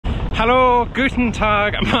Hallo, guten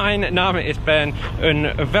Tag, mein Name ist Ben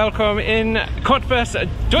und welcome in Cottbus,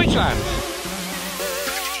 Deutschland.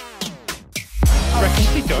 Sprechen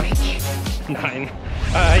Sie Deutsch? Nein.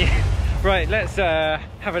 Right, let's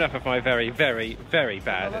have enough of my very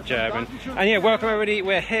bad German. And yeah, welcome everybody.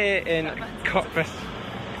 We're here in Cottbus,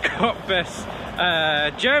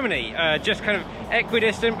 Germany. Just kind of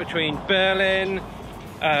equidistant between Berlin,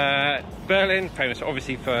 famous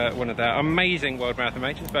obviously for one of the amazing world marathon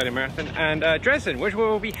majors, Berlin Marathon, and Dresden, which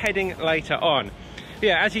we'll be heading later on. But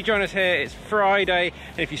yeah, as you join us here, it's Friday,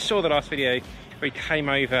 and if you saw the last video, we came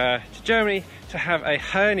over to Germany to have a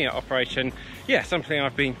hernia operation. Yeah, something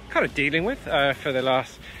I've been kind of dealing with for the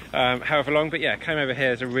last however long, but yeah, came over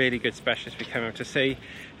here as a really good specialist we came over to see.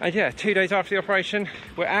 And yeah, 2 days after the operation,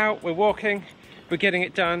 we're out, we're walking, we're getting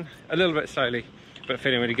it done a little bit slowly, but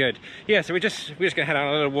feeling really good. Yeah, so we're just gonna head on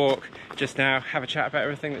a little walk just now, have a chat about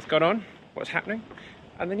everything that's gone on, what's happening,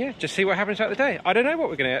 and then yeah, just see what happens throughout the day. I don't know what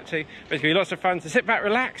we're gonna get to, but it's gonna be lots of fun, so sit back,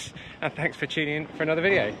 relax, and thanks for tuning in for another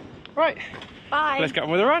video. Right, bye. Let's get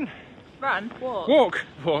on with a run. Run, walk. Walk.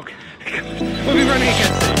 We'll be running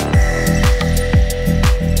again soon.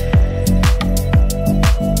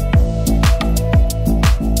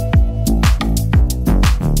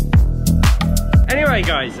 Anyway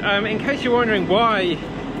guys, in case you're wondering why,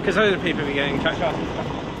 because those are people who are getting in touch asking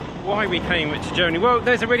why we came to Germany. Well,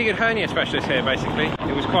 there's a really good hernia specialist here basically.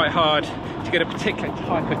 It was quite hard to get a particular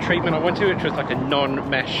type of treatment I wanted, which was like a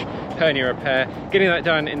non-mesh hernia repair. Getting that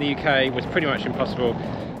done in the UK was pretty much impossible.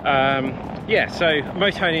 Yeah, so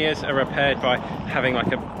most hernias are repaired by having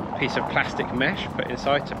like a piece of plastic mesh put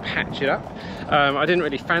inside to patch it up. I didn't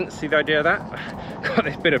really fancy the idea of that. Got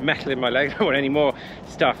this bit of metal in my leg, I don't want any more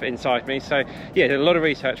stuff inside me. So yeah, did a lot of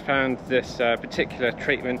research, found this particular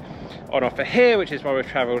treatment on offer here, which is why we've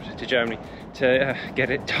travelled to Germany to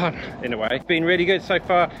get it done in a way. It's been really good so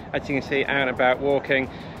far, as you can see, out and about walking,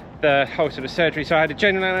 the whole sort of surgery. So I had a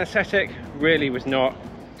general anaesthetic, really was not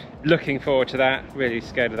looking forward to that, really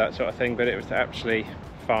scared of that sort of thing, but it was actually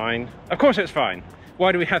fine. Of course it's fine.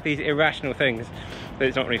 Why do we have these irrational things that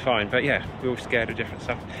it's not really fine? But yeah, we're all scared of different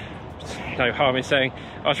stuff. No harm in saying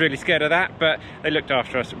I was really scared of that, but they looked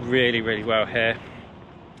after us really well here.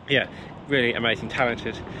 Yeah, really amazing,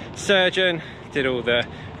 talented surgeon, did all the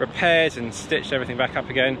repairs and stitched everything back up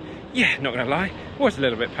again. Yeah, not gonna lie, was a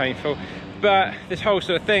little bit painful, but this whole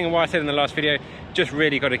sort of thing, and what I said in the last video, just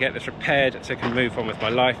really got to get this repaired so I can move on with my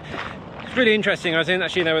life. It's really interesting. I was in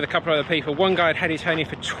actually there with a couple of other people. One guy had had his hernia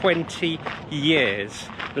for 20 years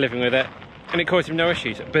living with it, and it caused him no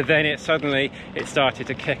issues, but then it started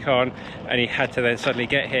to kick on, and he had to then suddenly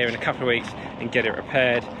get here in a couple of weeks and get it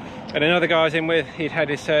repaired. And another guy I was in with, he'd had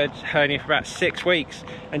his hernia for about 6 weeks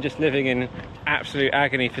and just living in absolute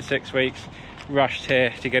agony for 6 weeks, rushed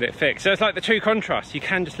here to get it fixed. So it's like the two contrasts. You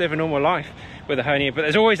can just live a normal life with a hernia, but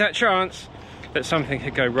there's always that chance that something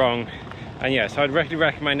could go wrong. And yeah, so I'd really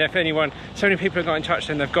recommend, if anyone, so many people have got in touch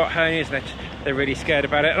and they've got hernias, they're really scared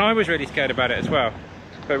about it, and I was really scared about it as well.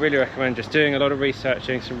 But I really recommend just doing a lot of research,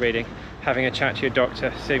 doing some reading, having a chat to your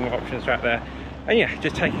doctor, seeing what options are out there, and yeah,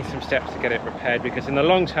 just taking some steps to get it repaired, because in the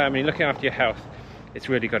long term, when you're looking after your health, it's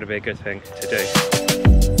really got to be a good thing to do.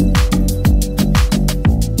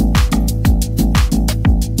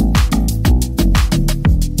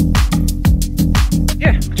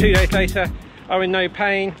 Yeah, 2 days later, I'm in no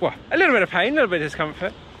pain. Well, a little bit of pain, a little bit of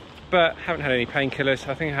discomfort, but haven't had any painkillers.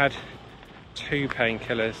 I think I had 2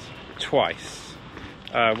 painkillers twice.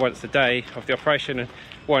 Once the day of the operation and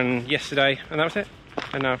one yesterday, and that was it.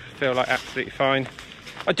 And now I feel like absolutely fine.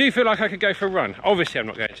 I do feel like I could go for a run. Obviously I'm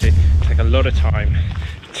not going to. Take a lot of time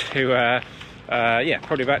to, yeah,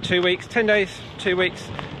 probably about 2 weeks, 10 days, 2 weeks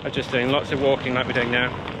of just doing lots of walking like we're doing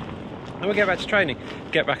now. And we'll get back to training,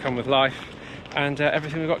 get back on with life, and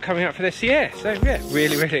everything we've got coming up for this year. So yeah,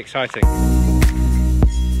 really exciting.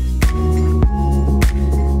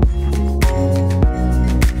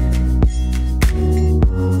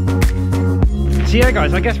 So yeah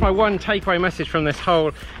guys, I guess my one takeaway message from this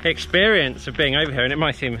whole experience of being over here, and it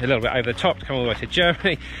might seem a little bit over the top to come all the way to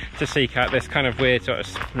Germany to seek out this kind of weird sort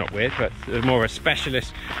of, not weird, but more a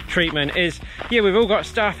specialist treatment, is yeah, we've all got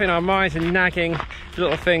stuff in our minds and nagging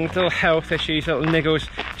little things, little health issues, little niggles.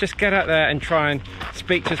 Just get out there and try and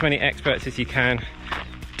speak to as many experts as you can.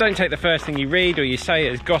 Don't take the first thing you read or you say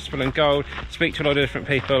as gospel and gold. Speak to a lot of different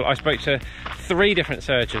people. I spoke to 3 different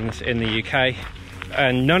surgeons in the UK,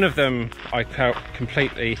 and none of them I felt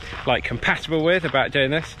completely like compatible with about doing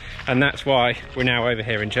this, and that's why we're now over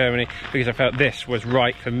here in Germany, because I felt this was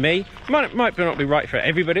right for me. Might not be right for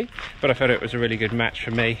everybody, but I felt it was a really good match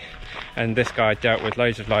for me. And this guy dealt with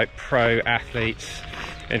loads of like pro athletes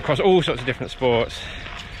and across all sorts of different sports,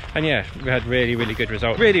 And yeah, we had really good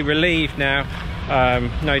results. Really relieved now,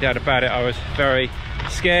 no doubt about it. I was very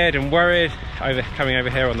scared and worried coming over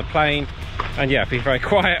here on the plane, and yeah, being very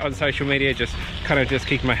quiet on social media, just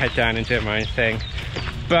keeping my head down and doing my own thing.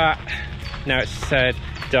 But now it's said,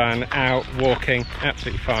 done, out, walking,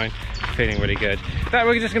 absolutely fine, feeling really good. That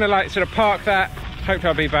we're just gonna like sort of park that. Hopefully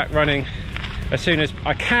I'll be back running as soon as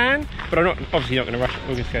I can, but I'm obviously not gonna rush.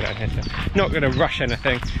 We'll just go down here, so not gonna rush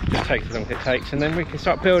anything, just take as long as it takes, and then we can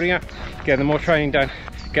start building up, get the more training done,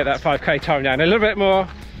 get that 5k time down a little bit more,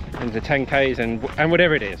 and the 10ks and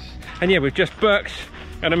whatever it is. And yeah, we've just booked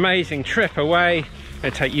an amazing trip away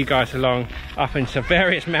and take you guys along up into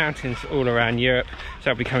various mountains all around Europe. So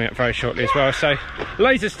I'll be coming up very shortly as well. So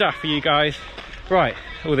loads of stuff for you guys. Right,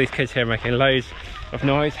 all these kids here making loads of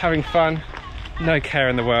noise, having fun, no care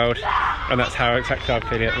in the world. And that's how exactly I'm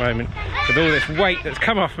feeling at the moment, with all this weight that's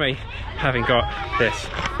come off me, having got this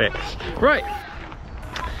fixed. Right,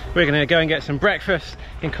 we're gonna go and get some breakfast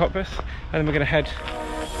in Cottbus, and then we're gonna head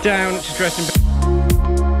down to Dresden.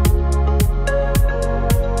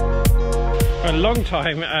 Long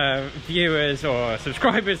time viewers or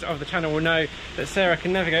subscribers of the channel will know that Sarah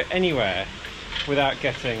can never go anywhere without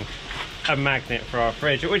getting a magnet for our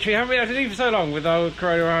fridge, which we haven't been able to do for so long with the old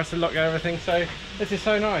coronavirus and lockdown and everything. So this is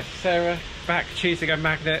so nice. Sarah back choosing a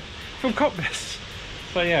magnet from Cottbus.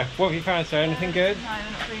 So yeah, what have you found, Sarah? Anything good? No, they're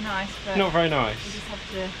not very nice. But not very nice. We just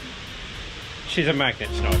have to... She's a magnet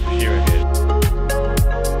snob, she really is.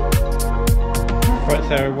 Right,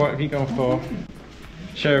 Sarah, what have you gone for?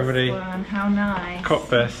 Show everybody. How nice.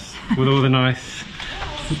 Cottbus with all the nice,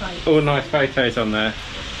 photos on there.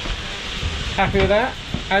 Happy with that?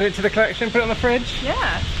 Add it to the collection, put it on the fridge? Yeah.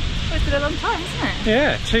 Well, it's been a long time, isn't it?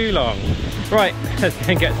 Yeah, too long. Right, let's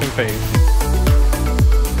go and get some food.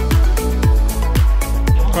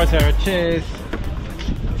 Right, Sarah, cheers.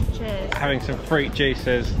 Cheers. Having some fruit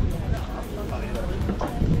juices.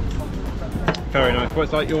 Very nice.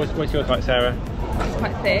 What's yours like, Sarah? It's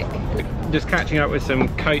quite thick. Just catching up with some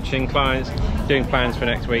coaching clients, doing plans for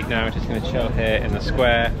next week now. Just going to chill here in the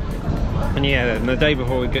square. And yeah, the day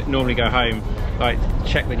before we normally go home, like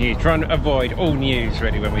check the news, try and avoid all news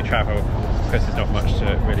really when we travel, because there's not much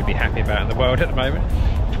to really be happy about in the world at the moment,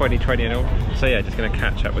 2020 and all. So yeah, just going to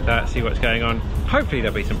catch up with that, see what's going on. Hopefully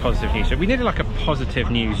there'll be some positive news. So we needed like a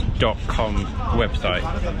positivenews.com website.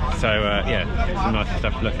 So yeah, some nice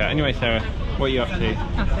stuff to look at. Anyway, Sarah, what are you up to?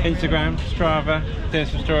 Nothing. Instagram, Strava, doing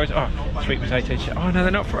some stories. Oh, sweet potato chip. Oh no,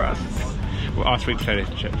 they're not for us. Well, our sweet potato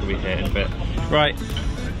chip will be here in a bit. Right,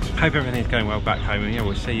 hope everything's going well back home, and yeah,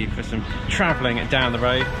 we'll see you for some travelling down the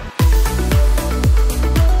road.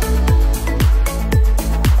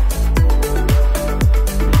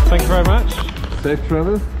 Thank you very much. Safe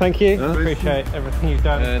travel. Thank you. Appreciate everything you've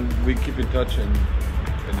done. And we keep in touch and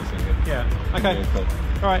anything. Yeah. Okay.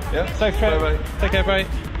 All right. Yeah. Safe trip. Bye bye. Take care. Bye.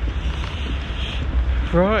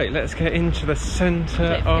 Right. Let's get into the centre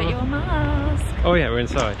of. Don't forget your mask. Oh yeah, we're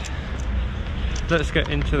inside. Let's get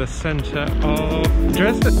into the centre of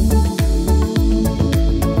Dresden.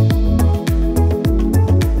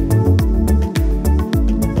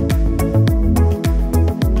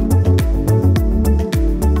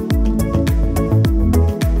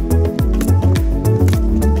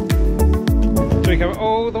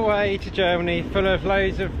 To Germany, full of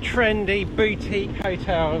loads of trendy boutique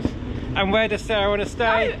hotels. And where does Sarah want to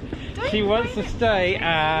stay? No, she wants to stay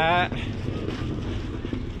at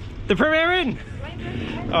the Premier Inn.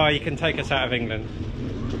 Oh, you can take us out of England,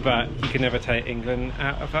 but you can never take England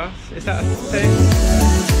out of us. Is that a thing?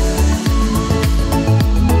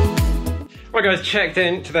 Right guys, checked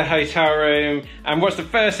into the hotel room, and what's the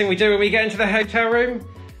first thing we do when we get into the hotel room?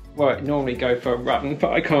 Well, I normally go for a run,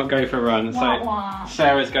 but I can't go for a run, so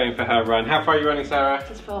Sarah's going for her run. How far are you running, Sarah?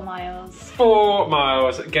 Just 4 miles. 4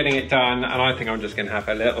 miles, getting it done, and I think I'm just going to have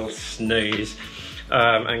a little snooze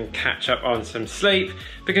and catch up on some sleep,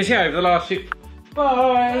 because yeah, over the last few...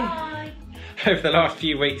 Bye! Over the last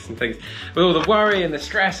few weeks and things, with all the worry and the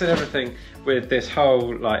stress and everything, with this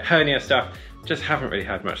whole like hernia stuff, just haven't really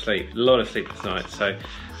had much sleep. A lot of sleepless nights, so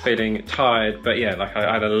feeling tired, but yeah, like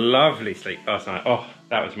I had a lovely sleep last night. Oh,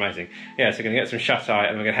 that was amazing. Yeah, so we're gonna get some shut-eye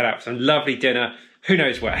and we're gonna head out for some lovely dinner. Who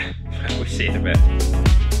knows where? We'll see in a bit.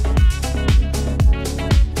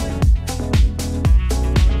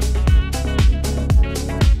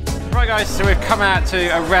 Right guys, so we've come out to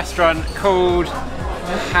a restaurant called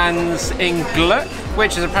Hans in Gluck,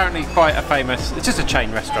 which is apparently quite a famous, it's just a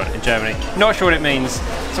chain restaurant in Germany. Not sure what it means,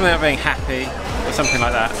 something about being happy or something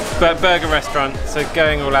like that. But burger restaurant, so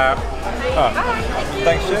going all out. Oh,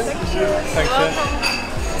 thanks, Jen. Thanks, Jen.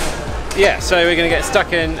 Yeah, so we're going to get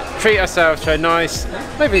stuck in, treat ourselves to a nice,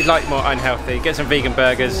 maybe like more unhealthy, get some vegan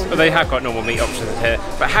burgers. Well, they have got normal meat options here.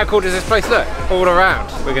 But how cool does this place look? All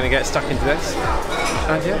around. We're going to get stuck into this.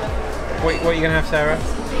 And yeah, what are you going to have, Sarah?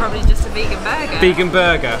 Probably just a vegan burger. Vegan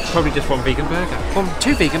burger. Probably just one vegan burger.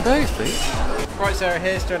 Two vegan burgers, please. Right, Sarah,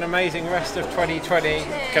 here's to an amazing rest of 2020. Cheers.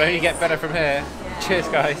 Can only get better from here. Yeah. Cheers,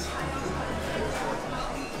 guys.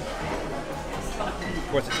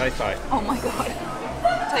 What's it taste like? Oh my god.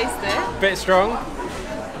 Taste it. Bit strong.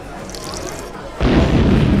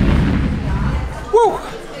 Woo!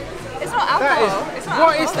 It's not alcohol. It's not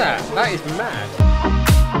what alcohol. is that? That is mad.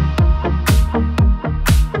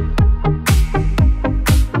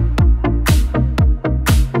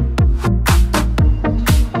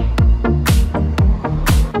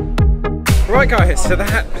 Right guys, so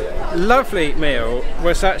that lovely meal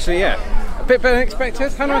was actually, yeah, a bit better than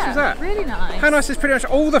expected. How nice was that? Really nice. How nice is pretty much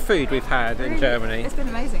all the food we've had in Germany. It's been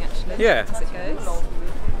amazing actually. Yeah. As it goes.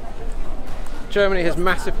 Germany has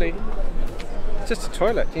massively... It's just a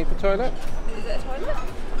toilet. Do you need the toilet? Is it a toilet?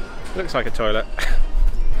 Looks like a toilet.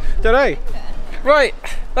 Don't know. Right,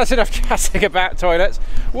 that's enough chatting about toilets.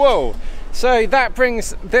 Whoa. So that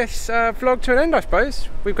brings this vlog to an end, I suppose.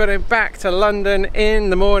 We've got to back to London in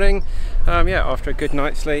the morning. Yeah, after a good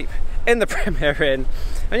night's sleep in the Premier Inn.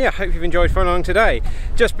 And yeah, hope you've enjoyed following along today.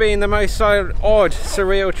 Just been the most silent, odd,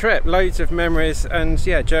 surreal trip. Loads of memories, and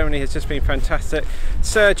yeah, Germany has just been fantastic.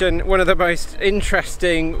 Surgeon, one of the most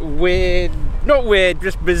interesting, weird, not weird,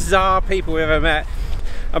 just bizarre people we've ever met.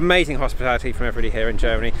 Amazing hospitality from everybody here in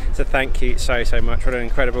Germany. So thank you so much. What an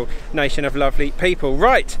incredible nation of lovely people.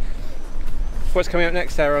 Right, what's coming up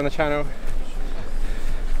next, Sarah, on the channel?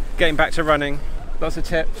 Getting back to running. Lots of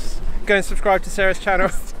tips. Go and subscribe to Sarah's channel.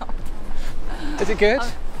 Stop. Is it good?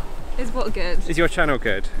 Is what good? Is your channel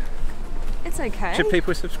good? It's okay. Should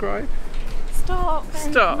people subscribe? Stop.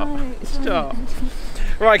 Stop. No, Stop.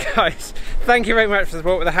 Right guys, thank you very much for the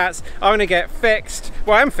support with the hats. I'm going to get fixed.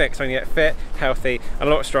 Well, I'm fixed. I'm going to get fit, healthy, a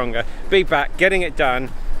lot stronger. Be back, getting it done.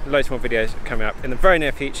 Loads more videos coming up in the very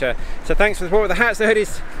near future. So thanks for the support with the hats, the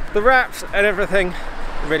hoodies, the wraps and everything.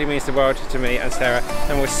 It really means the world to me and Sarah.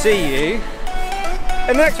 And we'll see you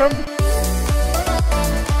in the next one.